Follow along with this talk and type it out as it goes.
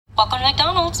Welcome to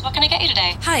McDonald's. What can I get you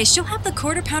today? Hi, she'll have the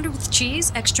quarter pounder with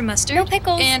cheese, extra mustard. No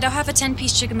pickles. And I'll have a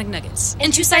 10-piece chicken McNuggets.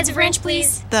 And 2 sides of ranch,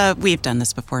 please. The we've done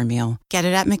this before meal. Get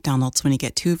it at McDonald's when you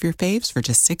get 2 of your faves for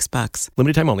just $6.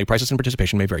 Limited time only. Prices and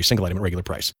participation may vary. Single item at regular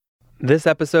price. This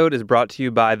episode is brought to you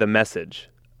by The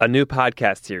Message, a new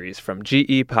podcast series from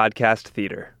GE Podcast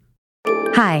Theater.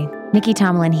 Hi, Nikki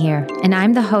Tomlin here, and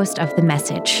I'm the host of The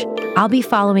Message. I'll be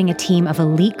following a team of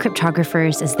elite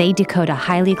cryptographers as they decode a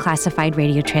highly classified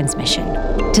radio transmission.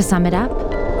 To sum it up,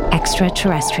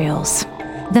 extraterrestrials.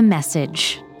 The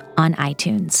Message on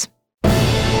iTunes.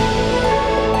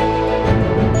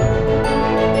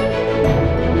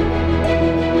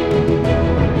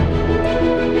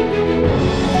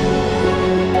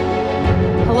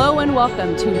 Hello and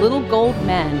welcome to Little Gold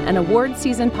Men, an award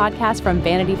season podcast from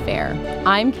Vanity Fair.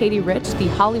 I'm Katie Rich, the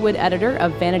Hollywood editor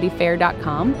of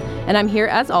VanityFair.com, and I'm here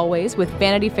as always with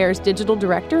Vanity Fair's digital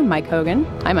director, Mike Hogan.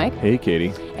 Hi, Mike. Hey,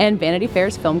 Katie. And Vanity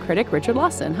Fair's film critic, Richard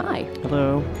Lawson. Hi.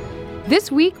 Hello.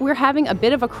 This week, we're having a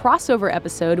bit of a crossover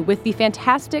episode with the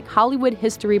fantastic Hollywood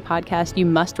history podcast You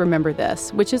Must Remember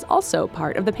This, which is also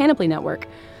part of the Panoply Network.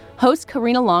 Host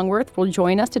Karina Longworth will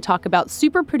join us to talk about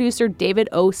super producer David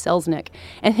O. Selznick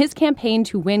and his campaign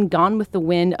to win Gone with the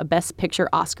Wind a Best Picture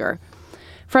Oscar.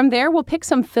 From there, we'll pick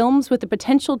some films with the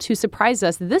potential to surprise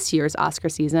us this year's Oscar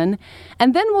season,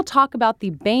 and then we'll talk about the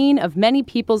bane of many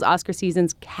people's Oscar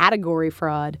seasons, category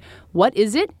fraud. What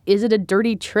is it? Is it a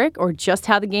dirty trick or just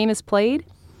how the game is played?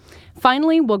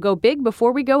 Finally, we'll go big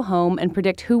before we go home and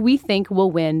predict who we think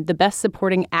will win the Best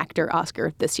Supporting Actor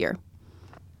Oscar this year.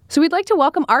 So we'd like to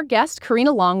welcome our guest,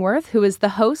 Karina Longworth, who is the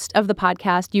host of the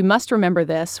podcast You Must Remember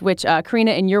This, which,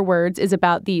 Karina, in your words, is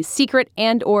about the secret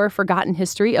and or forgotten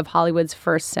history of Hollywood's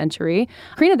first century.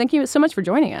 Karina, thank you so much for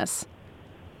joining us.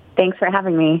 Thanks for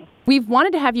having me. We've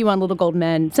wanted to have you on Little Gold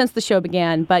Men since the show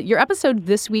began, but your episode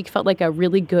this week felt like a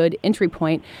really good entry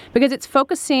point because it's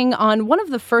focusing on one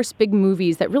of the first big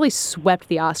movies that really swept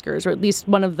the Oscars, or at least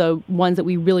one of the ones that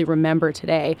we really remember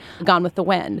today, Gone with the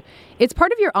Wind. It's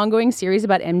part of your ongoing series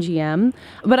about MGM,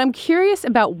 but I'm curious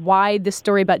about why this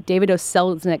story about David O.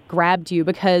 Selznick grabbed you,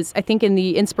 because I think in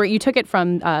the you took it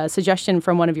from a suggestion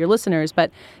from one of your listeners,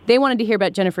 but they wanted to hear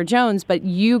about Jennifer Jones, but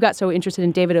you got so interested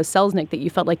in David O. Selznick that you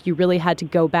felt like you really had to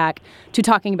go back to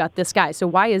talking about this guy. So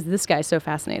why is this guy so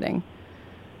fascinating?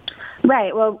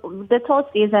 Right. Well, this whole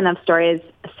season of stories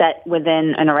set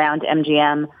within and around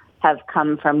MGM have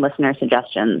come from listener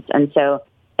suggestions. And so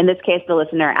in this case, the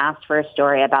listener asked for a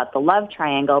story about the love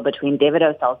triangle between David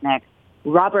O. Selznick,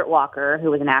 Robert Walker,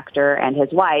 who was an actor, and his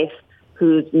wife,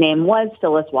 whose name was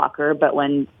Phyllis Walker, but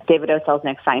when David O.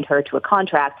 Selznick signed her to a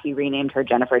contract, he renamed her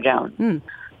Jennifer Jones.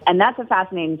 And that's a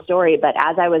fascinating story, but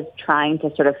as I was trying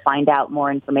to sort of find out more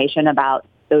information about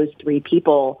those three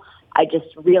people, I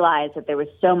just realized that there was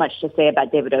so much to say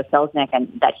about David O. Selznick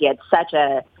and that he had such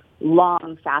a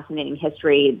long, fascinating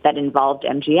history that involved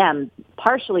MGM,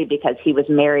 partially because he was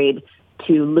married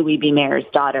to Louis B. Mayer's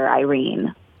daughter,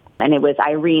 Irene. And it was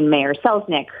Irene Mayer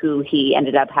Selznick who he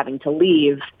ended up having to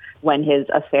leave when his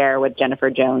affair with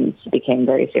Jennifer Jones became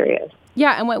very serious.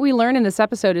 Yeah, and what we learn in this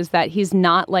episode is that he's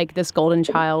not like this golden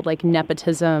child, like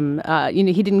nepotism.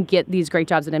 He didn't get these great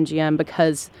jobs at MGM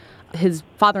because his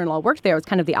father-in-law worked there. It was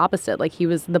kind of the opposite. Like, he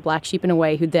was the black sheep in a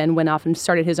way who then went off and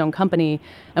started his own company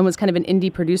and was kind of an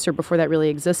indie producer before that really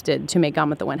existed to make Gone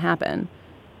with the Wind happen.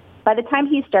 By the time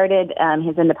he started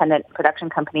his independent production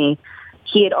company,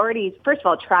 he had already, first of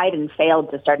all, tried and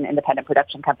failed to start an independent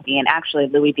production company, and actually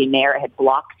Louis B. Mayer had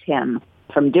blocked him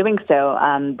from doing so.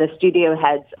 The studio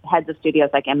heads of studios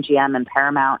like MGM and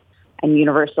Paramount and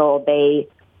Universal, they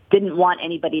didn't want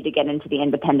anybody to get into the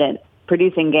independent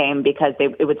producing game because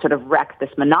it would sort of wreck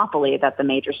this monopoly that the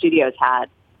major studios had.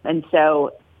 And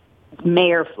so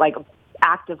Mayer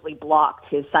actively blocked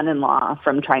his son-in-law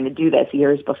from trying to do this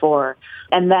years before.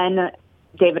 And then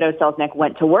David O. Selznick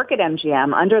went to work at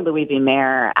MGM under Louis B.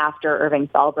 Mayer after Irving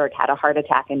Thalberg had a heart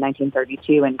attack in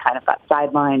 1932 and kind of got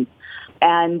sidelined.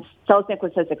 And Selznick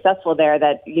was so successful there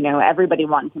that, everybody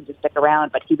wanted him to stick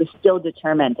around, but he was still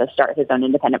determined to start his own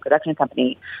independent production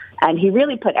company. And he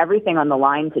really put everything on the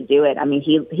line to do it. I mean,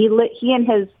 he and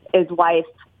his wife,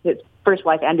 his first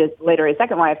wife and his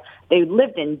second wife, they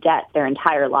lived in debt their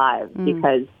entire lives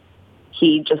because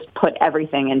he just put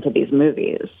everything into these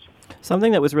movies.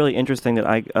 Something that was really interesting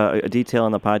that a detail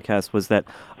in the podcast was that,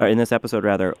 or in this episode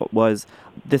rather, was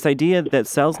this idea that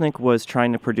Selznick was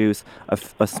trying to produce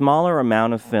a smaller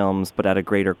amount of films but at a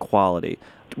greater quality.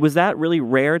 Was that really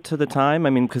rare to the time? I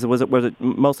mean, because was it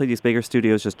mostly these bigger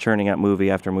studios just churning out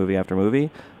movie after movie after movie?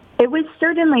 It was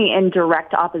certainly in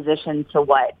direct opposition to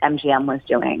what MGM was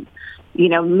doing.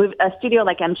 a studio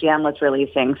like MGM was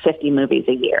releasing 50 movies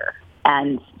a year.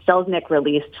 And Selznick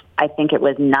released, I think it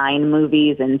was 9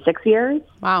 movies in 6 years.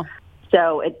 Wow.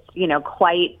 So it's,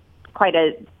 quite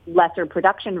a lesser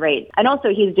production rate. And also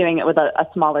he's doing it with a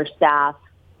smaller staff.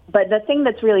 But the thing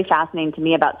that's really fascinating to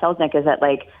me about Selznick is that,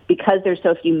 because there's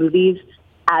so few movies,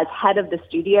 as head of the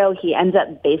studio, he ends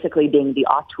up basically being the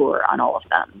auteur on all of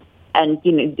them. And,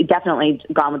 definitely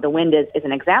Gone with the Wind is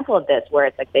an example of this, where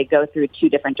it's they go through 2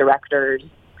 different directors,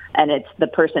 and it's the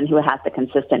person who has the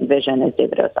consistent vision is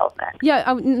David O. Selznick.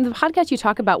 Yeah, in the podcast you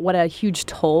talk about what a huge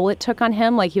toll it took on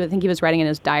him. I think he was writing in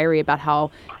his diary about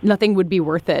how nothing would be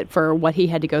worth it for what he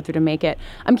had to go through to make it.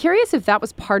 I'm curious if that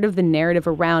was part of the narrative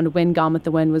around when Gone with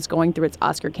the Wind was going through its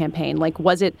Oscar campaign.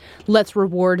 Was it, let's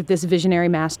reward this visionary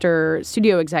master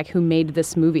studio exec who made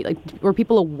this movie? Were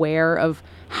people aware of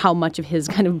how much of his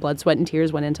kind of blood, sweat, and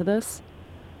tears went into this?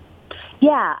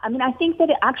 Yeah, I think that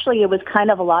it was kind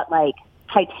of a lot like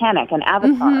Titanic and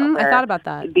Avatar. Mm-hmm. I thought about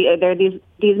that. There are these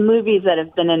movies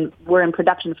that were in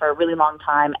production for a really long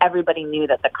time. Everybody knew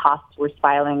that the costs were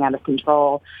spiraling out of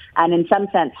control, and in some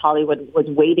sense, Hollywood was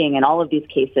waiting in all of these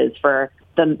cases for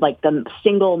the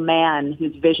single man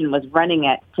whose vision was running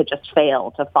it to just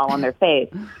fail, to fall on their face.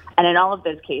 And in all of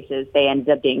those cases, they ended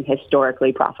up being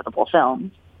historically profitable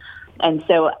films. And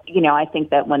so, I think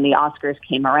that when the Oscars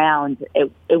came around,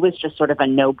 it was just sort of a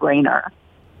no-brainer.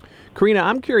 Karina,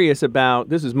 I'm curious about,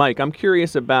 this is Mike, I'm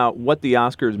curious about what the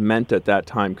Oscars meant at that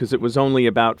time, because it was only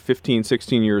about 15,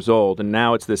 16 years old, and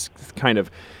now it's this kind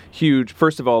of huge,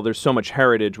 first of all, there's so much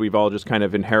heritage, we've all just kind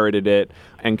of inherited it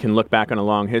and can look back on a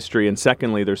long history, and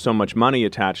secondly, there's so much money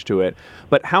attached to it.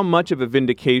 But how much of a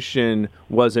vindication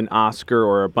was an Oscar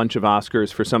or a bunch of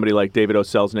Oscars for somebody like David O.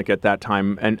 Selznick at that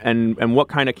time, and what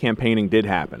kind of campaigning did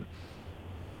happen?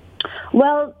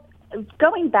 Well,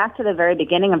 going back to the very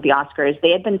beginning of the Oscars,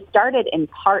 they had been started in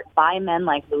part by men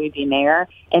like Louis B. Mayer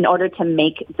in order to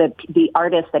make the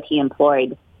artists that he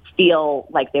employed feel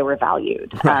like they were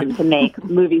valued, to make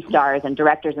movie stars and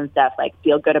directors and stuff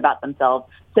feel good about themselves,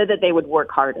 so that they would work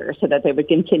harder, so that they would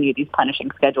continue these punishing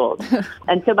schedules.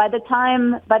 And so by the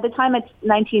time it's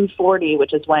 1940,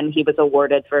 which is when he was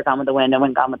awarded for Gone with the Wind, and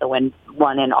when Gone with the Wind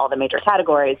won in all the major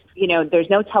categories, there's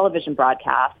no television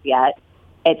broadcast yet.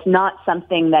 It's not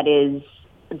something that is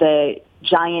the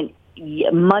giant,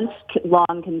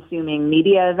 months-long consuming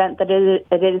media event that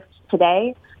it is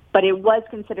today, but it was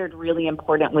considered really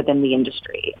important within the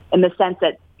industry in the sense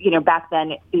that, back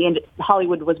then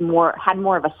Hollywood had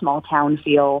more of a small town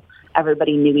feel.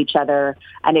 Everybody knew each other,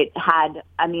 and it had,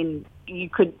 you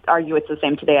could argue it's the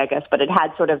same today, I guess, but it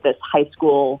had sort of this high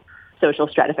school social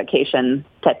stratification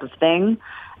type of thing.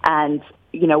 And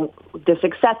the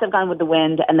success of Gone with the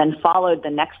Wind, and then followed the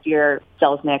next year,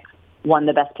 Selznick won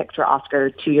the Best Picture Oscar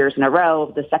 2 years in a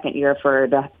row, the second year for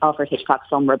the Alfred Hitchcock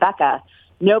film Rebecca.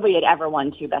 Nobody had ever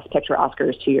won 2 Best Picture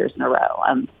Oscars 2 years in a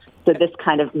row. So this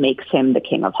kind of makes him the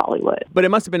king of Hollywood. But it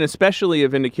must have been especially a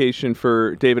vindication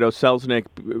for David O. Selznick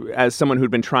as someone who'd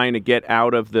been trying to get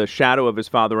out of the shadow of his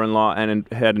father-in-law and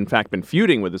had in fact been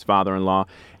feuding with his father-in-law.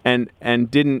 And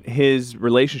didn't his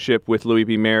relationship with Louis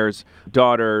B. Mayer's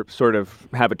daughter sort of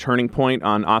have a turning point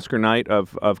on Oscar night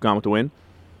of Gone with the Wind?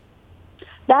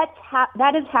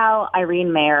 That is how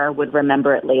Irene Mayer would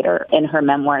remember it later in her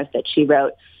memoirs that she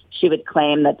wrote. She would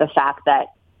claim that the fact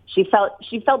that she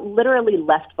felt literally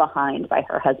left behind by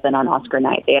her husband on Oscar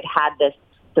night. They had this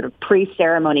sort of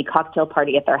pre-ceremony cocktail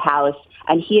party at their house,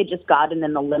 and he had just gotten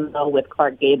in the limo with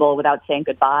Clark Gable without saying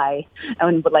goodbye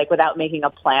and without making a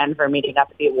plan for meeting up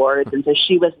at the awards. And so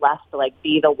she was left to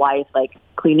be the wife,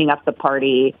 cleaning up the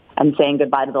party and saying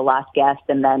goodbye to the last guest.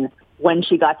 And then when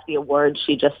she got to the awards,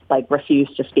 she just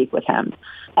refused to speak with him.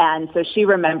 And so she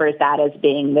remembers that as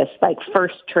being this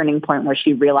first turning point where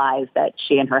she realized that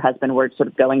she and her husband were sort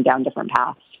of going down different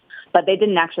paths. But they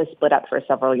didn't actually split up for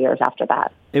several years after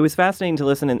that. It was fascinating to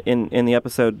listen in the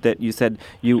episode that you said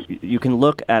you can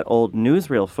look at old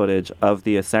newsreel footage of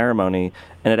the ceremony,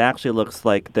 and it actually looks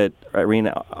like that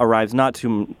Irene arrives not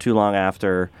too long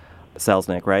after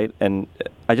Selznick, right? And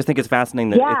I just think it's fascinating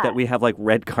that we have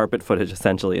red carpet footage,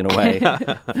 essentially, in a way,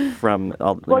 from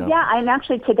all. Yeah, and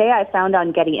actually today I found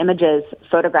on Getty Images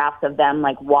photographs of them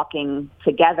walking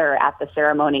together at the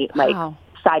ceremony, wow.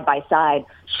 Side by side.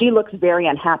 She looks very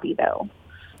unhappy, though.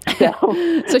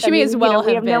 So she may as well have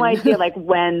been. We have no idea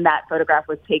when that photograph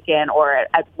was taken or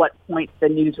at what point the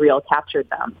newsreel captured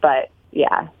them. But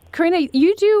yeah. Karina,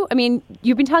 you've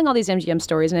been telling all these MGM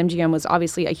stories, and MGM was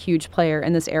obviously a huge player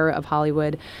in this era of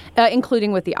Hollywood,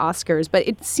 including with the Oscars. But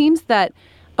it seems that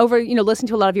over, listening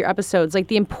to a lot of your episodes,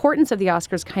 the importance of the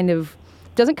Oscars kind of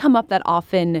doesn't come up that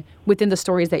often within the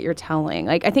stories that you're telling.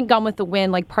 Like, I think Gone with the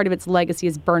Wind, like, part of its legacy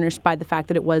is burnished by the fact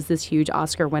that it was this huge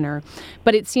Oscar winner.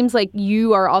 But it seems like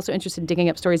you are also interested in digging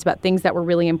up stories about things that were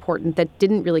really important that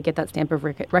didn't really get that stamp of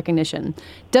recognition.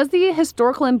 Does the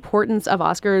historical importance of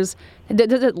Oscars,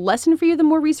 does it lessen for you the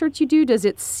more research you do? Does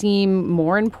it seem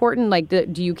more important? Like,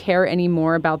 do you care any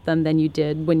more about them than you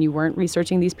did when you weren't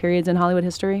researching these periods in Hollywood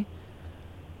history?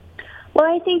 Well,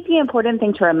 I think the important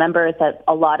thing to remember is that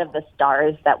a lot of the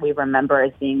stars that we remember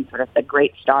as being sort of the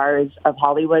great stars of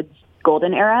Hollywood's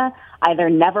golden era either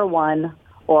never won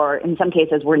or in some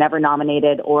cases were never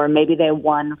nominated, or maybe they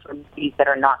won for movies that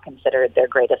are not considered their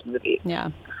greatest movies. Yeah.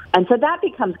 And so that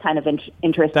becomes kind of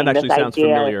interesting. That actually sounds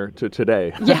familiar to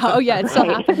today. Yeah, oh yeah, it still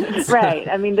happens. Right.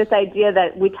 I mean, this idea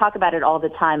that we talk about it all the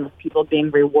time of people being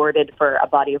rewarded for a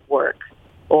body of work,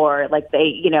 or like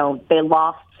they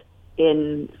lost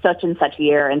in such and such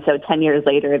year, and so 10 years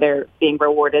later they're being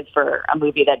rewarded for a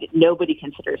movie that nobody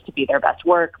considers to be their best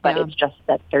work, but it's just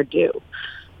that they're due.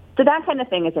 So that kind of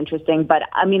thing is interesting. But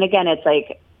I mean, again, it's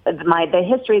like the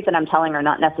histories that I'm telling are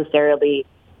not necessarily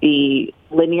the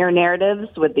linear narratives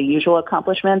with the usual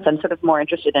accomplishments. I'm sort of more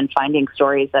interested in finding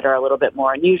stories that are a little bit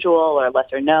more unusual or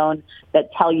lesser known,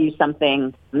 that tell you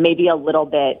something maybe a little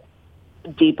bit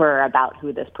deeper about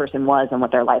who this person was and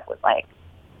what their life was like.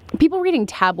 People reading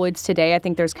tabloids today, I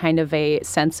think there's kind of a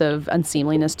sense of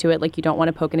unseemliness to it. Like, you don't want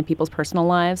to poke into people's personal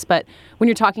lives. But when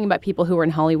you're talking about people who were in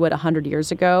Hollywood 100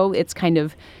 years ago, it's kind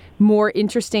of more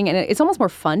interesting, and it's almost more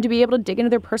fun to be able to dig into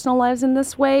their personal lives in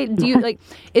this way. Do you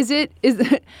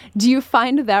do you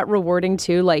find that rewarding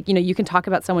too? Like, you can talk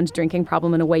about someone's drinking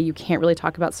problem in a way you can't really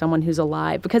talk about someone who's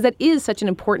alive, because that is such an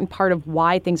important part of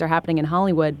why things are happening in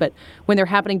Hollywood. But when they're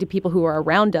happening to people who are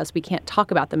around us, we can't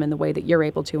talk about them in the way that you're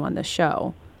able to on this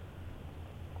show.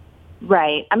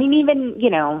 Right. I mean, even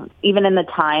in the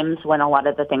times when a lot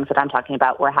of the things that I'm talking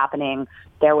about were happening,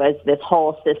 there was this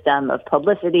whole system of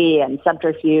publicity and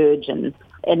subterfuge. And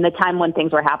in the time when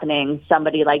things were happening,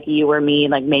 somebody like you or me,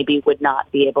 like, maybe would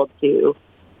not be able to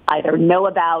either know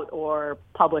about or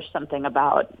publish something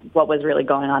about what was really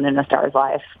going on in a star's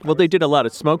life. Well, they did a lot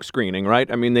of smoke screening, right?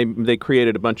 I mean, they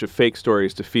created a bunch of fake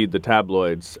stories to feed the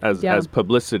tabloids as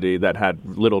publicity that had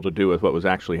little to do with what was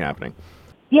actually happening.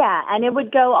 Yeah, and it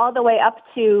would go all the way up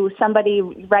to somebody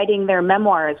writing their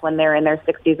memoirs when they're in their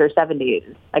 60s or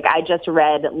 70s. Like, I just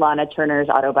read Lana Turner's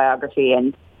autobiography,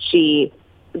 and she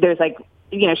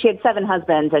had 7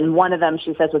 husbands, and one of them,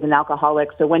 she says, was an alcoholic.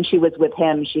 So when she was with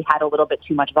him, she had a little bit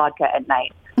too much vodka at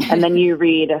night. And then you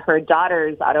read her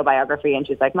daughter's autobiography, and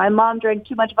she's like, my mom drank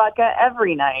too much vodka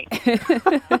every night.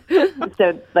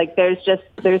 So, like, there's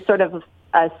sort of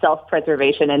a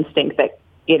self-preservation instinct that,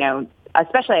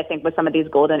 especially I think with some of these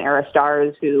golden era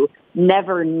stars who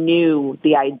never knew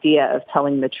the idea of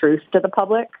telling the truth to the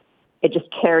public. It just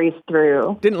carries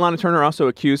through. Didn't Lana Turner also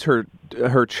accuse her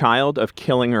child of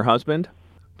killing her husband,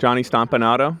 Johnny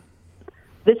Stompanato?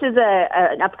 This is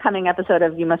an upcoming episode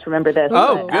of You Must Remember This.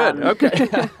 Oh, good.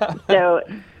 Okay. So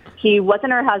he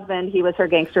wasn't her husband. He was her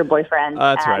gangster boyfriend.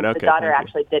 That's right. Okay. The daughter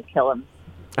actually did kill him.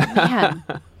 Man.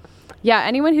 Yeah,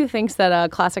 anyone who thinks that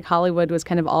classic Hollywood was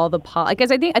kind of all the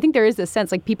because I think there is this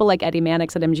sense, like, people like Eddie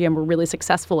Mannix at MGM were really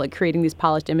successful at creating these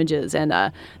polished images, and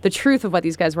the truth of what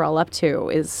these guys were all up to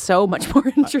is so much more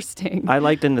interesting. I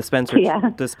liked in the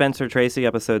Spencer Tracy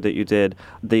episode that you did,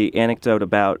 the anecdote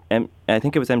about I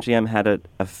think it was MGM had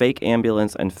a fake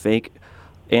ambulance and fake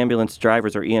ambulance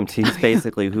drivers, or EMTs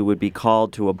basically, who would be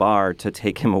called to a bar to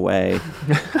take him away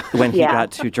when he got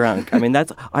too drunk. I mean,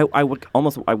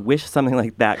 I wish something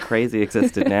like that crazy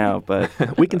existed now, but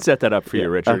we can set that up for you,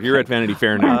 Richard. Okay. You're at Vanity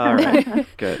Fair now. All right,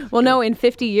 good. Well, no, in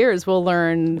 50 years we'll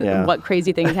learn what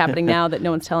crazy thing is happening now that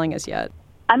no one's telling us yet.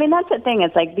 I mean, that's the thing.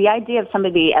 It's like the idea of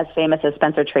somebody as famous as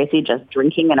Spencer Tracy just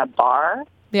drinking in a bar.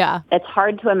 Yeah. It's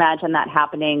hard to imagine that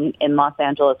happening in Los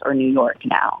Angeles or New York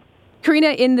now. Karina,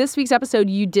 in this week's episode,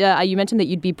 you mentioned that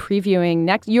you'd be previewing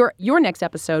your next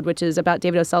episode, which is about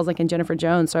David O. Selznick and Jennifer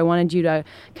Jones. So I wanted you to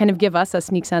kind of give us a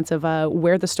sneak sense of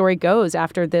where the story goes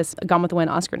after this Gone with the Wind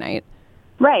Oscar night.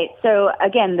 Right. So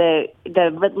again, the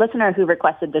listener who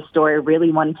requested this story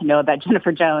really wanted to know about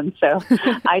Jennifer Jones. So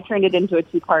I turned it into a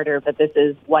 2-parter, but this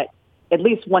is what at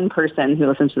least one person who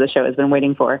listens to the show has been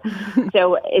waiting for.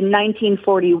 So in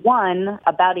 1941,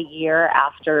 about a year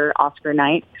after Oscar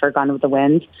night for Gone with the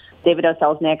Wind, David O.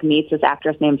 Selznick meets this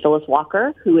actress named Phyllis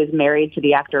Walker, who is married to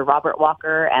the actor Robert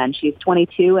Walker, and she's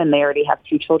 22, and they already have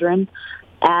 2 children.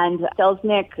 And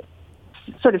Selznick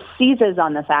sort of seizes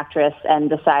on this actress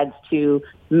and decides to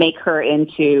make her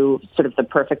into sort of the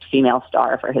perfect female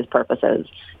star for his purposes.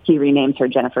 He renames her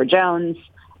Jennifer Jones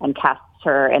and casts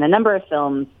her in a number of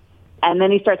films, And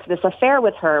then he starts this affair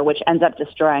with her, which ends up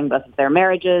destroying both of their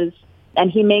marriages. And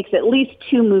he makes at least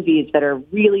 2 movies that are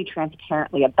really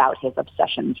transparently about his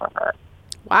obsession for her.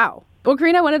 Wow. Well,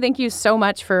 Karina, I want to thank you so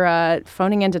much for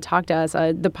phoning in to talk to us.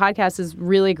 The podcast is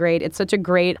really great. It's such a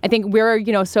great, I think we're,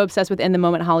 so obsessed with in the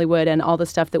moment Hollywood and all the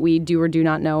stuff that we do or do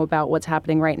not know about what's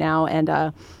happening right now. And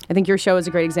I think your show is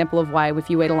a great example of why, if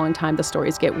you wait a long time, the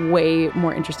stories get way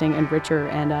more interesting and richer,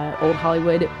 and old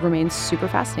Hollywood remains super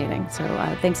fascinating. So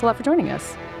thanks a lot for joining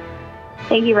us.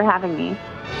 Thank you for having me.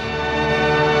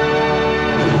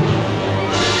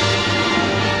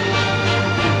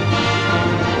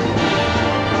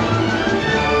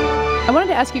 I wanted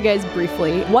to ask you guys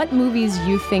briefly what movies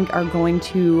you think are going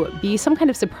to be some kind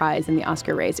of surprise in the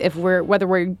Oscar race. If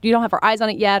you don't have our eyes on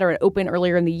it yet, or it opened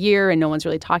earlier in the year and no one's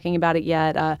really talking about it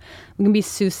yet, we can be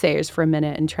soothsayers for a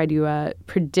minute and try to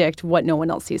predict what no one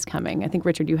else sees coming. I think,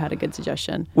 Richard, you had a good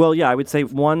suggestion. Well, yeah, I would say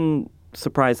one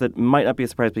surprise that might not be a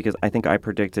surprise because I think I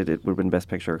predicted it would win Best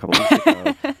Picture a couple weeks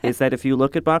ago is that if you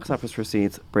look at box office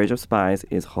receipts, Bridge of Spies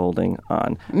is holding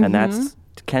on. Mm-hmm. And that's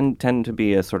can tend to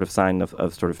be a sort of sign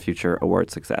of sort of future award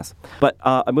success. But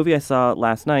a movie I saw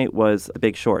last night was The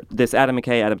Big Short, this Adam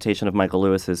McKay adaptation of Michael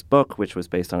Lewis's book, which was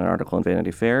based on an article in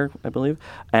Vanity Fair, I believe.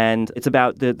 And it's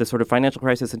about the sort of financial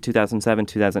crisis in 2007,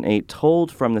 2008,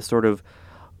 told from the sort of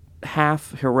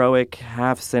half heroic,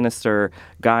 half sinister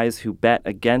guys who bet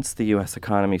against the U.S.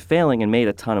 economy failing and made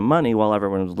a ton of money while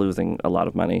everyone was losing a lot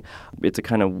of money. It's a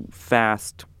kind of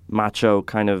fast, macho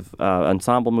kind of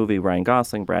ensemble movie. Ryan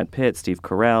Gosling, Brad Pitt, Steve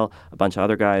Carell, a bunch of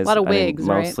other guys. A lot of wigs,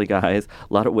 mostly guys.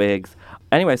 A lot of wigs.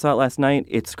 Anyway, I saw it last night.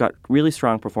 It's got really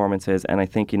strong performances, and I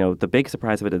think, the big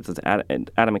surprise of it is Adam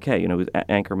McKay, who's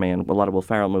Anchorman, a lot of Will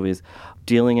Ferrell movies,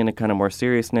 dealing in a kind of more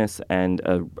seriousness and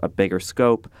a bigger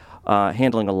scope,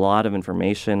 handling a lot of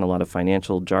information, a lot of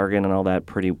financial jargon and all that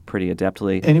pretty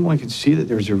adeptly. Anyone can see that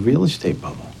there's a real estate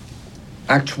bubble.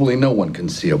 Actually, no one can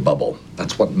see a bubble.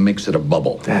 That's what makes it a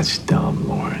bubble. That's dumb,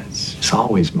 Lawrence. It's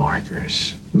always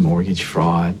markers. Mortgage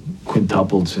fraud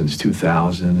quintupled since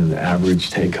 2000, and the average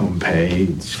take-home pay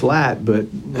is flat, but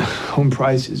home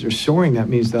prices are soaring. That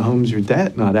means the homes are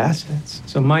debt, not assets.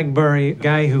 So Mike Burry, a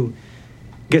guy who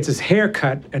gets his hair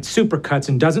cut at Supercuts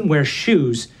and doesn't wear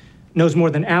shoes, knows more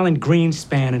than Alan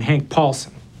Greenspan and Hank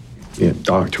Paulson. Yeah,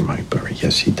 Dr. Mike Burry.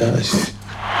 Yes, he does.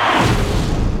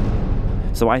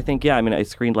 So I think, I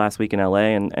screened last week in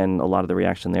L.A., and a lot of the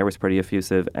reaction there was pretty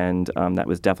effusive, and that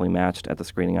was definitely matched at the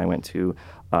screening I went to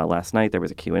last night. There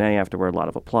was a Q&A afterward, a lot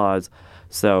of applause.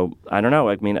 So I don't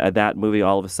know. That movie,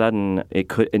 all of a sudden,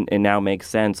 it now makes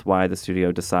sense why the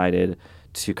studio decided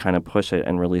to kind of push it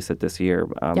and release it this year,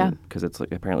 because it's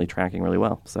apparently tracking really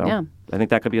well. So I think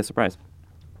that could be a surprise.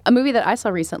 A movie that I saw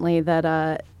recently that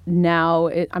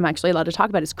I'm actually allowed to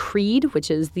talk about is Creed, which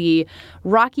is the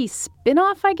Rocky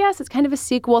spin-off, I guess. It's kind of a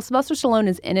sequel. Sylvester Stallone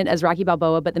is in it as Rocky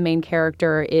Balboa, but the main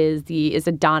character is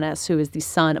Adonis, who is the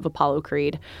son of Apollo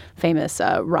Creed, famous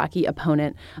Rocky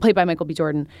opponent, played by Michael B.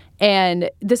 Jordan. And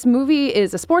this movie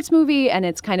is a sports movie, and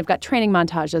it's kind of got training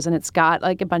montages, and it's got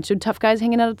like a bunch of tough guys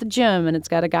hanging out at the gym, and it's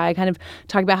got a guy kind of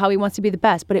talking about how he wants to be the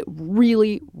best, but it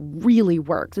really, really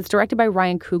works. It's directed by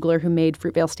Ryan Coogler, who made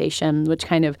Fruitvale Station, which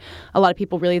kind of a lot of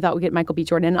people really thought would get Michael B.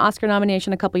 Jordan an Oscar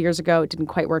nomination a couple years ago. It didn't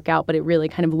quite work out, but it really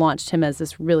kind of launched him as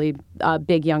this really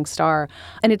big young star.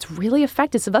 And it's really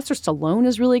effective. Sylvester Stallone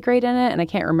is really great in it, and I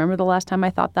can't remember the last time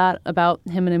I thought that about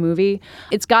him in a movie.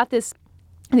 It's got these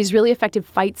really effective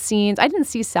fight scenes. I didn't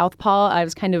see Southpaw. I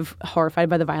was kind of horrified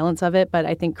by the violence of it, but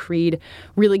I think Creed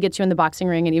really gets you in the boxing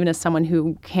ring, and even as someone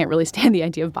who can't really stand the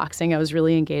idea of boxing, I was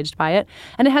really engaged by it.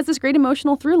 And it has this great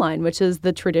emotional through line, which is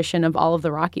the tradition of all of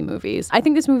the Rocky movies. I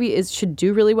think this movie should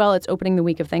do really well. It's opening the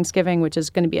week of Thanksgiving, which is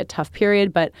going to be a tough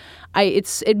period, but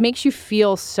it makes you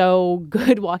feel so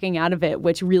good walking out of it,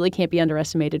 which really can't be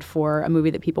underestimated for a movie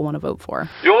that people want to vote for.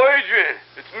 Yo, Adrian,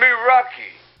 it's me, Rocky.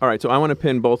 All right, so I want to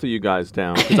pin both of you guys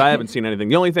down because I haven't seen anything.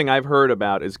 The only thing I've heard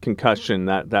about is Concussion,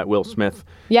 that Will Smith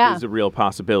is a real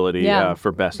possibility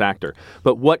for Best Actor.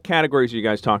 But what categories are you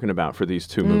guys talking about for these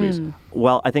two movies?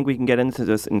 Well, I think we can get into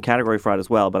this in category fraud as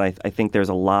well, but I think there's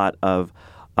a lot of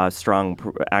strong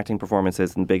acting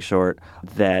performances in Big Short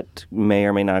that may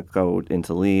or may not go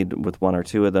into lead with one or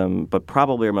two of them, but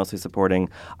probably are mostly supporting.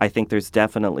 I think there's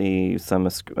definitely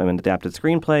an adapted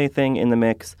screenplay thing in the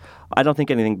mix. I don't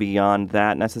think anything beyond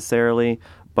that necessarily,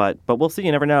 But we'll see.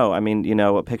 You never know. I mean,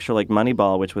 a picture like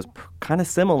Moneyball, which was kind of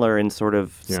similar in sort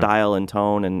of style and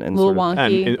tone and little sort of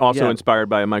wonky, and also inspired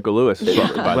by a Michael Lewis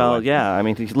book. Well, yeah. I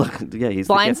mean, he's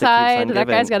Blindside. That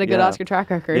guy's got a good Oscar track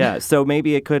record. Yeah. So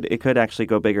maybe it could actually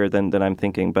go bigger than I'm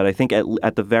thinking. But I think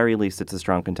at the very least, it's a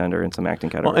strong contender in some acting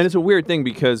categories. Well, and it's a weird thing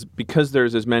because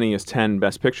there's as many as 10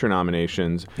 Best Picture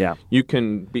nominations. Yeah. You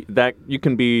can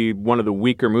be one of the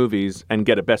weaker movies and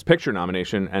get a Best Picture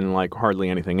nomination and like hardly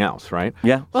anything else, right?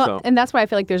 Yeah. Well, and that's why I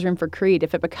feel like there's room for Creed.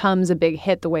 If it becomes a big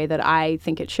hit the way that I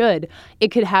think it should, it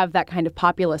could have that kind of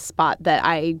populist spot that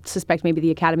I suspect maybe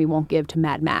the Academy won't give to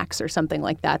Mad Max or something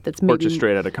like that. That's maybe or just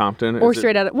Straight Outta Compton.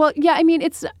 Straight Outta. Well, yeah.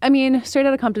 Straight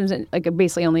Outta Compton is like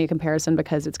basically only a comparison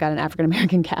because it's got an African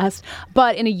American cast.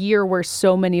 But in a year where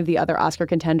so many of the other Oscar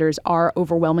contenders are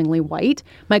overwhelmingly white,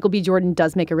 Michael B. Jordan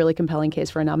does make a really compelling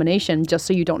case for a nomination. Just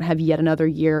so you don't have yet another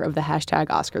year of the hashtag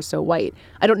Oscars so white.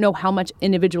 I don't know how much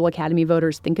individual Academy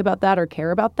voters think about that or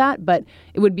care about that, but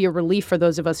it would be a relief for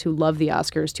those of us who love the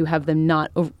Oscars to have them not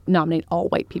nominate all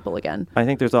white people again. I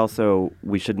think there's also,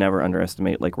 we should never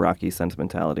underestimate like Rocky's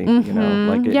sentimentality.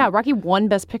 Rocky won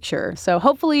Best Picture, so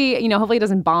hopefully it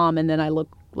doesn't bomb and then I look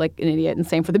like an idiot. And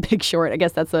same for The Big Short. I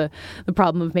guess that's the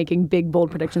problem of making big,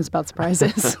 bold predictions about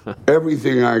surprises.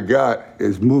 Everything I got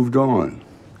is moved on,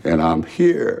 and I'm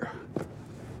here.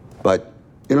 But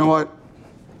you know what?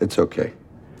 It's okay.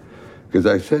 Because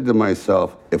I said to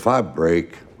myself, if I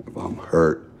break, if I'm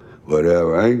hurt,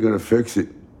 whatever, I ain't gonna fix it.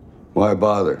 Why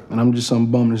bother? And I'm just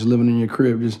some bum that's living in your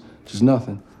crib, just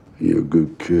nothing. You're a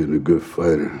good kid and a good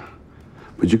fighter.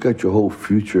 But you got your whole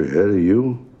future ahead of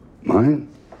you. Mine?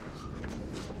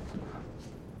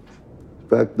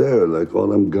 Back there, like all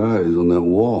them guys on that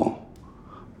wall.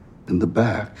 In the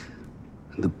back.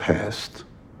 In the past.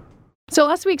 So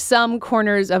last week, some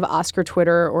corners of Oscar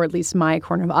Twitter, or at least my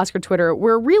corner of Oscar Twitter,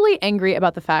 were really angry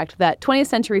about the fact that 20th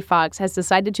Century Fox has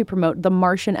decided to promote The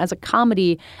Martian as a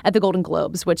comedy at the Golden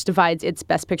Globes, which divides its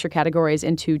Best Picture categories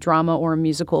into drama or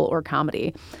musical or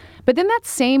comedy. But then that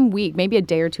same week, maybe a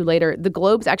day or two later, the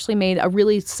Globes actually made a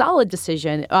really solid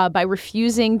decision by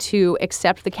refusing to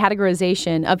accept the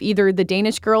categorization of either the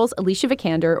Danish Girls, Alicia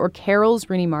Vikander, or Carol's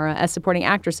Rooney Mara as supporting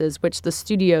actresses, which the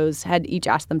studios had each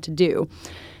asked them to do.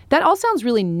 That all sounds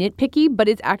really nitpicky, but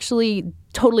it's actually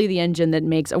totally the engine that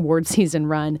makes award season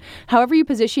run. However you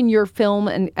position your film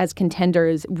and as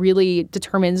contenders really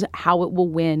determines how it will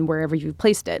win wherever you've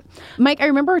placed it. Mike, I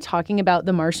remember talking about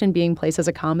The Martian being placed as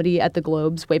a comedy at the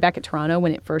Globes way back at Toronto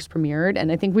when it first premiered,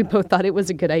 and I think we both thought it was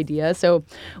a good idea. So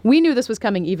we knew this was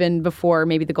coming even before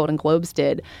maybe the Golden Globes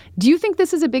did. Do you think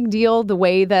this is a big deal, the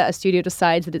way that a studio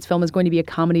decides that its film is going to be a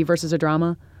comedy versus a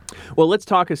drama? Well, let's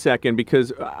talk a second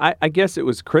because I guess it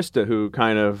was Krista who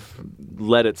kind of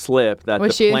let it slip that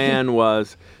plan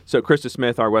was. So Krista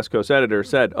Smith, our West Coast editor,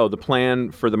 said, the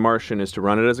plan for The Martian is to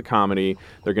run it as a comedy.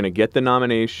 They're going to get the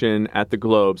nomination at the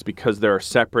Globes because there are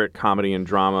separate comedy and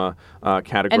drama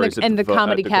categories. And the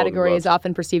comedy category is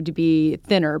often perceived to be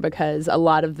thinner because a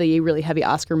lot of the really heavy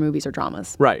Oscar movies are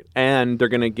dramas. Right. And they're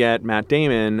going to get Matt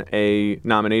Damon a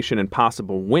nomination and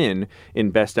possible win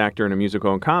in Best Actor in a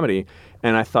Musical and Comedy.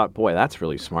 And I thought, boy, that's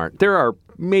really smart. There are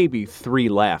maybe 3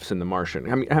 laughs in The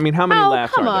Martian. I mean, how many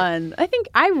laughs are there? Come on. I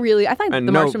thought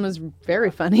The Martian was very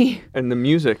funny. And the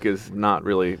music is not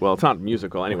really, well, it's not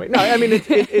musical anyway. No, I mean,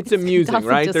 it's amusing,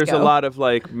 right? There's a lot of,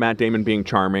 like, Matt Damon being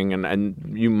charming, and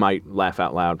you might laugh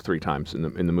out loud 3 times in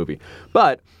the movie.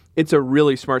 But it's a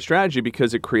really smart strategy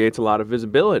because it creates a lot of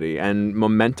visibility, and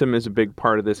momentum is a big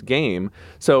part of this game.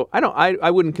 So I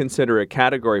wouldn't consider it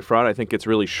category fraud. I think it's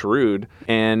really shrewd,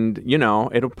 and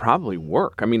it'll probably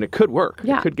work. I mean, it could work.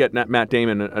 Yeah. It could get Matt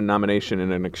Damon a nomination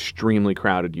in an extremely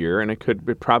crowded year, and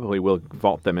it probably will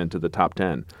vault them into the top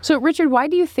 10. So Richard, why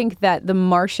do you think that The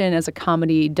Martian as a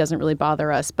comedy doesn't really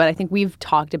bother us? But I think we've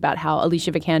talked about how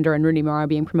Alicia Vikander and Rooney Mara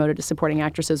being promoted as supporting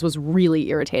actresses was really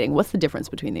irritating. What's the difference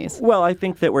between these? Well, I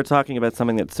think that we're talking about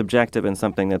something that's subjective and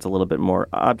something that's a little bit more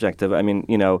objective. I mean,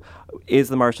 is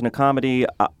The Martian a comedy?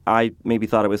 I maybe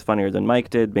thought it was funnier than Mike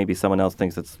did. Maybe someone else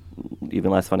thinks it's even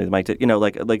less funny than Mike did.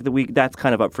 That's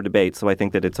kind of up for debate. So I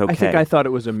think that it's okay. I think I thought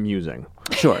it was amusing.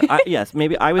 Sure. Yes.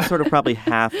 Maybe I was sort of probably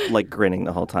half like grinning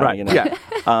the whole time. Right. Yeah.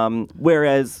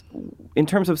 Whereas in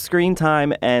terms of screen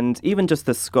time and even just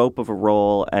the scope of a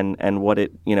role and what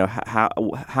it,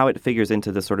 how it figures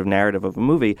into the sort of narrative of a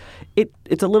movie,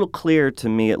 it's a little clear to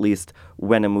me, at least,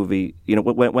 when a movie,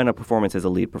 when a performance is a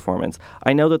lead performance.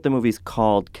 I know that the movie's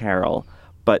called Carol,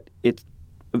 but it's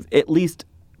at least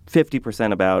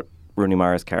 50% about Rooney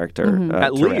Mara's character.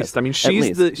 At least. I mean,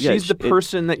 she's the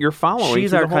person that you're following.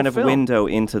 She's our kind of window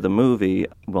into the movie.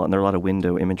 Well, and there are a lot of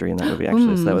window imagery in that movie,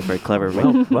 actually, so that was very clever.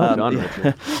 Well done,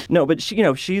 Richard. No, but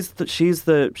she's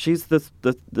the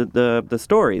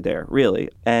story there, really.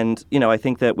 And, I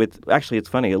think that actually it's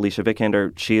funny, Alicia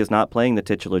Vikander, she is not playing the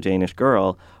titular Danish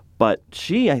girl, but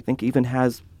she, I think, even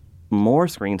has more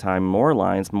screen time, more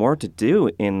lines, more to do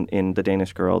in The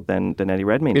Danish Girl than Eddie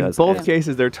Redmayne does. In both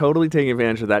cases, they're totally taking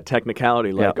advantage of that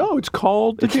technicality. Like, it's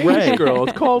called The Danish Girl.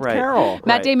 It's called Carol.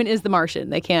 Matt Damon is the Martian.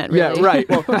 They can't really. Yeah, right.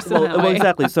 Well,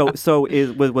 exactly. So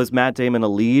was Matt Damon a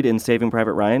lead in Saving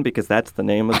Private Ryan? Because that's the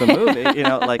name of the movie.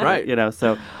 Right.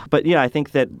 So, but yeah, I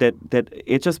think that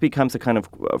it just becomes a kind of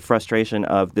frustration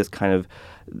of this kind of.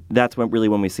 That's when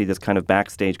we see this kind of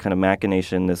backstage kind of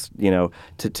machination, this,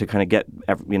 to kind of get,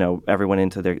 everyone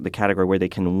into the category where they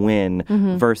can win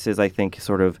versus, I think,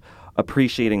 sort of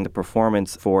appreciating the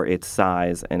performance for its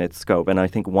size and its scope. And I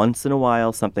think once in a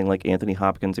while, something like Anthony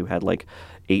Hopkins, who had like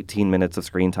 18 minutes of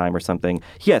screen time or something.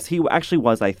 Yes, he actually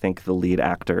was, I think, the lead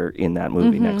actor in that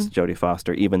movie next to Jodie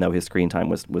Foster, even though his screen time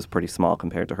was pretty small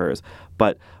compared to hers.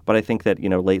 But I think that,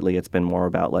 lately it's been more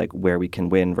about like where we can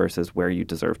win versus where you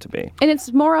deserve to be. And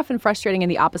it's more often frustrating in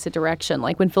the opposite direction.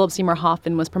 Like when Philip Seymour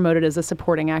Hoffman was promoted as a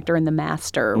supporting actor in The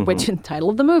Master, which is the title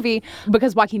of the movie,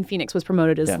 because Joaquin Phoenix was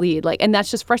promoted as lead. And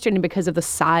that's just frustrating because of the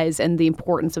size and the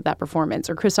importance of that performance.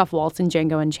 Or Christoph Waltz in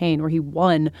Django Unchained, where he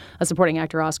won a supporting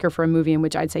actor Oscar for a movie in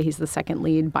which I'd say he's the second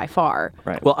lead by far.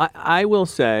 Right. Well, I will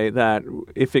say that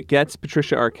if it gets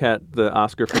Patricia Arquette the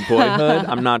Oscar for Boyhood,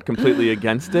 I'm not completely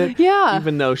against it. Yeah.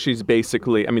 Even though she's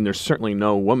basically, there's certainly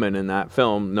no woman in that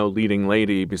film, no leading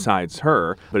lady besides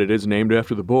her, but it is named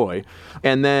after the boy.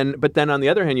 But then on the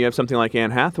other hand, you have something like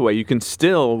Anne Hathaway. You can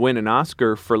still win an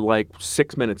Oscar for like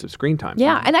 6 minutes of screen time.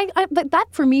 Yeah, and that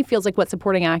for me feels like what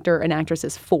supporting actor and actress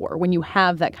is for, when you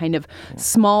have that kind of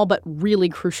small but really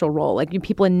crucial role. Like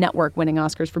people in Network winning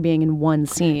Oscars for being in one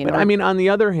scene. But on the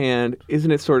other hand,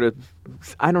 isn't it sort of,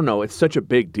 I don't know, it's such a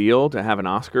big deal to have an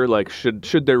Oscar. Like,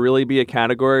 should there really be a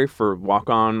category for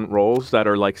walk-on roles that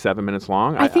are like 7 minutes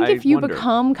long? I think if you wonder.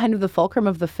 become kind of the fulcrum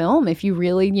of the film, if you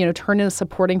really, turn in a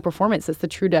supporting performance, that's the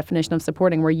true definition of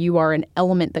supporting, where you are an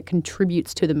element that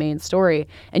contributes to the main story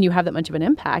and you have that much of an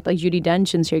impact. Like Judi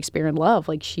Dench in Shakespeare in Love,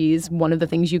 like she's one of the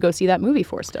things you go see that movie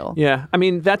for still. Yeah,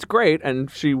 that's great,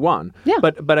 and she won. Yeah.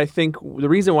 But I think the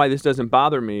reason why this doesn't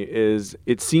bother me is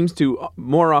it seems to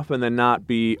more often than not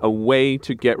be a way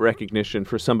to get recognition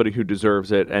for somebody who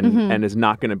deserves it and is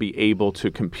not going to be able to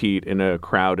compete in a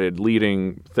crowded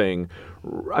leading thing.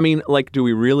 Do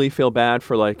we really feel bad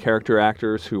for like character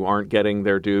actors who aren't getting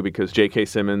their due because J.K.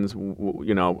 Simmons,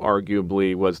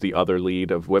 arguably was the other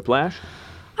lead of Whiplash?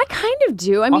 I kind of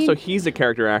do. Also, he's a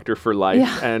character actor for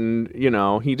life, and,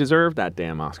 he deserved that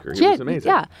damn Oscar. He was amazing.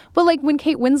 Yeah. But, like, when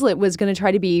Kate Winslet was going to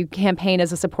try to be campaigned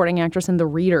as a supporting actress in The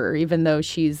Reader, even though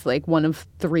she's, like, one of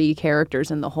 3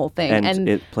 characters in the whole thing. And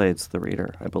it plays The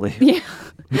Reader, I believe.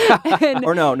 Yeah.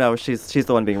 Or no, she's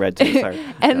the one being read to. Sorry.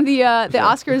 And the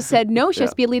Oscars said, no, she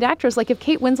has to be a lead actress. Like, if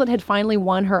Kate Winslet had finally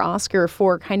won her Oscar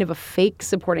for kind of a fake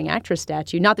supporting actress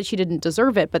statue, not that she didn't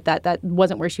deserve it, but that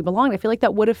wasn't where she belonged, I feel like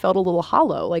that would have felt a little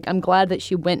hollow. Like, I'm glad that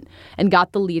she went and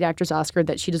got the lead actress Oscar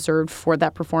that she deserved for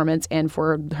that performance and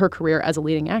for her career as a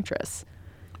leading actress.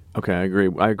 Okay, I agree.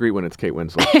 I agree when it's Kate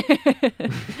Winslet.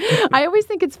 I always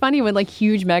think it's funny when like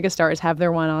huge megastars have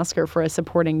their one Oscar for a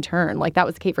supporting turn. Like that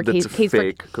was Kate for Kate.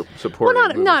 Fake supporting.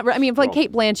 Well, not. I mean, like Kate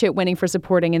Blanchett winning for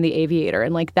supporting in The Aviator,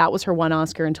 and like that was her one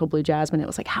Oscar until Blue Jasmine. It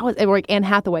was like like Anne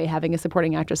Hathaway having a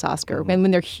supporting actress Oscar. And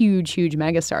when they're huge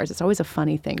megastars, it's always a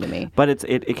funny thing to me. But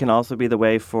it can also be the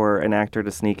way for an actor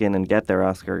to sneak in and get their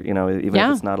Oscar. Even if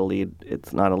it's not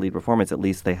a lead performance. At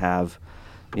least they have.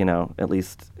 At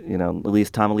least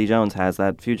Tommy Lee Jones has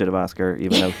that Fugitive Oscar,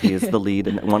 even though he is the lead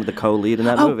and one of the co-lead in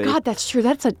that movie. Oh God, that's true.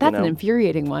 That's an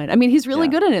infuriating one. I mean, he's really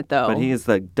good in it though. But he is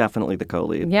definitely the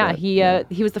co-lead. Yeah,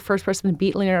 he was the first person to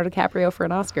beat Leonardo DiCaprio for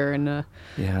an Oscar in a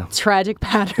tragic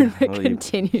pattern that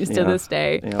continues to this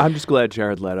day. Yeah. I'm just glad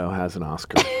Jared Leto has an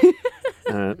Oscar.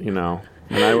 And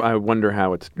I wonder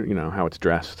how it's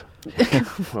dressed.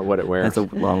 What it wears.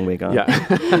 That's a long week on.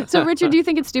 Yeah. So, Richard, do you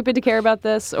think it's stupid to care about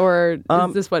this, or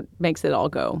is this what makes it all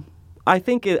go? I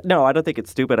don't think it's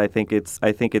stupid. I think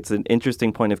it's an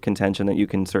interesting point of contention that you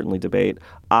can certainly debate.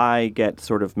 I get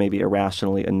sort of maybe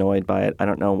irrationally annoyed by it. I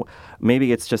don't know.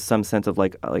 Maybe it's just some sense of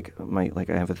like I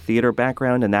have a theater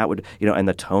background, and that would and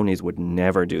the Tonys would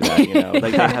never do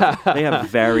that. They have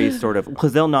very sort of,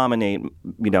 because they'll nominate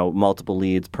multiple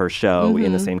leads per show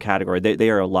in the same category. They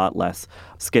are a lot less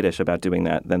skittish about doing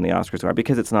that than the Oscars are,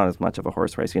 because it's not as much of a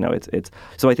horse race. It's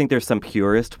so I think there's some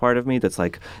purist part of me that's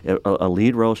like a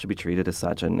lead role should be treated treated as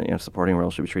such, and supporting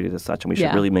roles should be treated as such, and we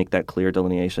should really make that clear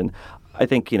delineation. I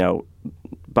think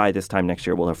by this time next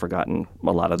year we'll have forgotten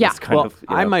a lot of this kind of.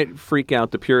 I might freak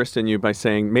out the purist in you by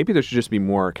saying maybe there should just be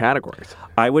more categories.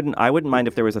 I wouldn't mind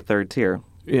if there was a third tier.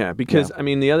 Yeah, because I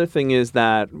mean the other thing is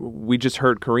that we just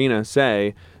heard Karina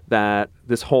say that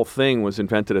this whole thing was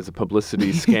invented as a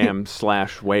publicity scam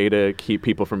 / way to keep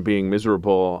people from being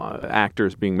miserable,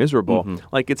 actors being miserable. Mm-hmm.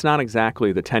 Like, it's not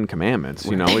exactly the 10 Commandments,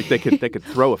 Like they could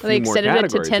throw a few more categories. They extended it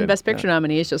to 10 Best Picture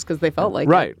nominees just because they felt like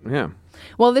Right, yeah.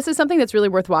 Well, this is something that's really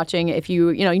worth watching if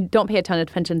you don't pay a ton of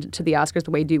attention to the Oscars the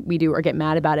way we do or get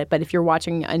mad about it. But if you're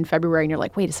watching in February and you're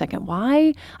like, wait a second,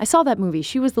 why? I saw that movie.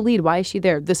 She was the lead. Why is she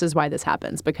there? This is why this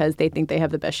happens, because they think they have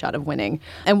the best shot of winning.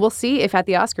 And we'll see if at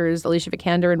the Oscars, Alicia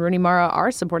Vikander and Rooney Mara are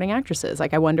supporting actresses.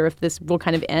 Like, I wonder if this will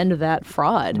kind of end that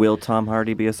fraud. Will Tom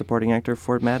Hardy be a supporting actor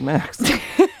for Mad Max?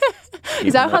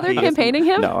 Is that how they're campaigning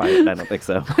him? No, I don't think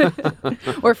so.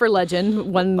 Or for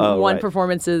Legend, one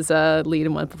performance is lead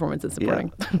and one performance is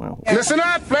supporting. Yeah. Well. Listen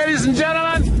up, ladies and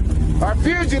gentlemen. Our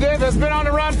fugitive has been on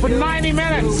the run for 90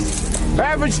 minutes.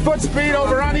 Average foot speed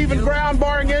over uneven ground,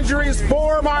 barring injuries,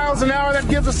 4 miles an hour. That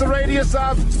gives us a radius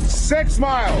of 6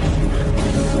 miles.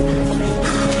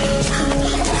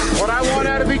 What I want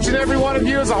out of each and every one of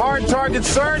you is a hard target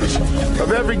search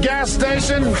of every gas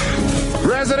station,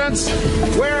 residence,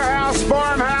 warehouse,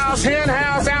 farmhouse, hen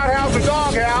house, outhouse, or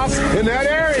doghouse in that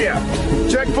area.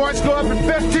 Checkpoints go up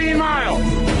at 15 miles.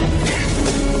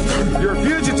 Your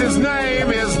fugitive's name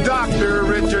is Dr.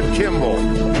 Richard Kimball.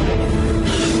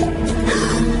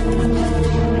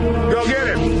 Go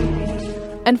get him.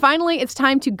 And finally, it's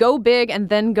time to go big and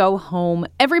then go home.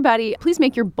 Everybody, please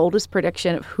make your boldest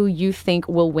prediction of who you think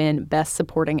will win Best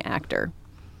Supporting Actor.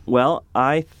 Well,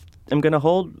 I am going to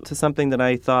hold to something that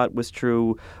I thought was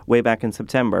true way back in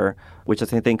September, which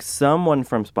is I think someone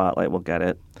from Spotlight will get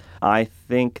it. I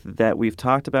think that we've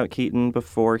talked about Keaton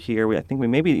before here. I think we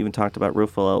maybe even talked about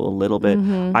Ruffalo a little bit.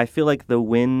 Mm-hmm. I feel like the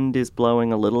wind is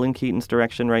blowing a little in Keaton's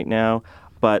direction right now,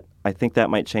 but I think that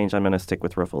might change. I'm going to stick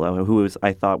with Ruffalo, who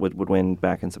I thought would win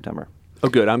back in September. Oh,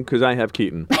 good. Because I have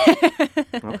Keaton.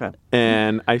 Okay.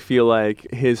 And I feel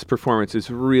like his performance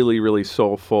is really, really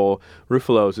soulful.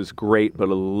 Ruffalo's is great, but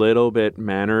a little bit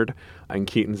mannered. And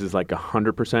Keaton's is like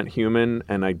 100% human.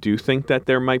 And I do think that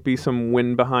there might be some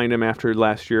wind behind him after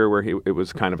last year where it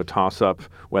was kind of a toss-up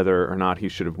whether or not he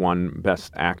should have won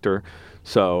Best Actor.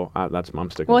 So I'm sticking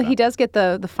with that. Well, he does get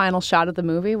the final shot of the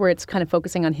movie where it's kind of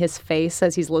focusing on his face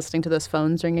as he's listening to those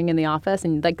phones ringing in the office.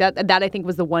 And like that I think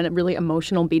was the one really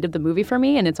emotional beat of the movie for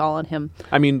me, and it's all on him.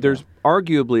 I mean, there's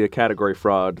arguably a category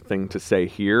fraud thing to say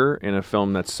here in a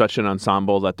film that's such an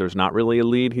ensemble that there's not really a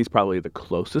lead. He's probably the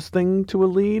closest thing to a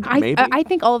lead, maybe. I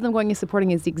think all of them going as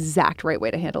supporting is the exact right way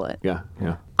to handle it. Yeah.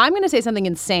 I'm going to say something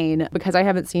insane because I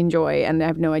haven't seen Joy and I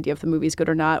have no idea if the movie's good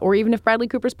or not, or even if Bradley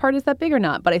Cooper's part is that big or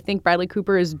not. But I think Bradley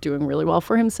Cooper is doing really well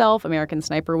for himself. American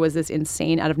Sniper was this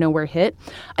insane out-of-nowhere hit.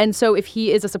 And so if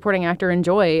he is a supporting actor in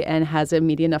Joy and has a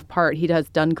meaty enough part, he has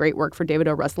done great work for David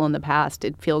O. Russell in the past.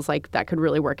 It feels like that could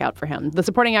really work out for him. The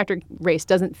supporting actor race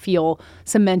doesn't feel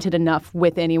cemented enough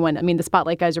with anyone. I mean, the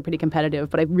Spotlight guys are pretty competitive,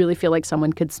 but I really feel like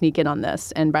someone could sneak in on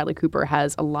this. And Bradley Cooper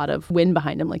has a lot of wind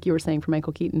behind him, like you were saying for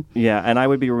Michael Keaton. Yeah, and I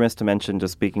would be remiss to mention,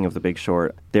 just speaking of The Big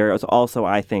Short, there is also,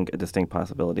 I think, a distinct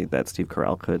possibility that Steve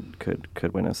Carell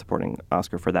could win a supporting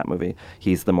Oscar for that movie.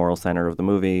 He's the moral center of the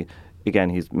movie. Again,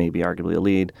 he's maybe arguably a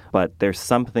lead, but there's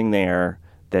something there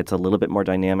that's a little bit more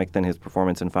dynamic than his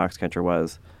performance in Foxcatcher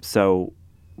was. So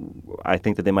I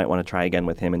think that they might want to try again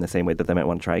with him in the same way that they might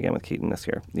want to try again with Keaton this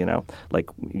year. You know, like,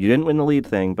 you didn't win the lead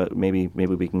thing, but maybe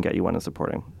we can get you one in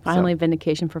supporting. Finally,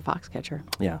 vindication for Foxcatcher.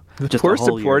 Yeah. The poor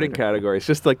supporting category. It's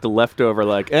just like the leftover,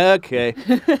 like, okay,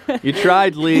 you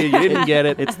tried lead, you didn't get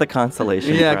it. It's the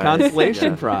consolation prize.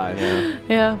 Consolation prize.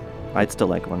 Yeah. I'd still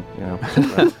like one, you know.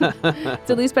 It's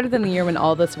at least better than the year when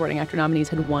all the supporting actor nominees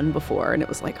had won before, and it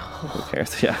was like, who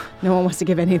cares? Yeah. No one wants to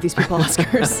give any of these people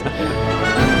Oscars.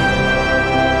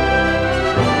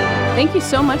 Thank you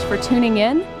so much for tuning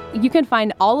in. You can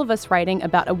find all of us writing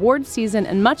about awards season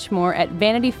and much more at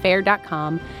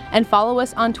vanityfair.com and follow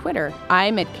us on Twitter.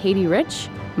 I'm at Katie Rich.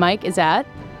 Mike is at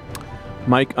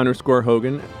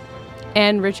Mike_Hogan.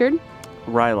 And Richard?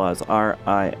 Rylaws,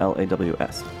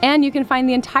 RILAWS. And you can find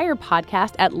the entire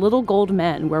podcast at Little Gold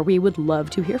Men, where we would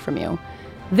love to hear from you.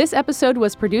 This episode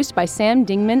was produced by Sam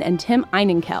Dingman and Tim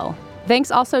Einenkel. Thanks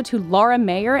also to Laura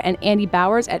Mayer and Andy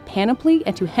Bowers at Panoply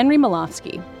and to Henry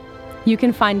Malofsky. You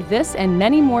can find this and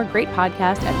many more great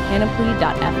podcasts at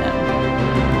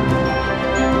panoply.fm.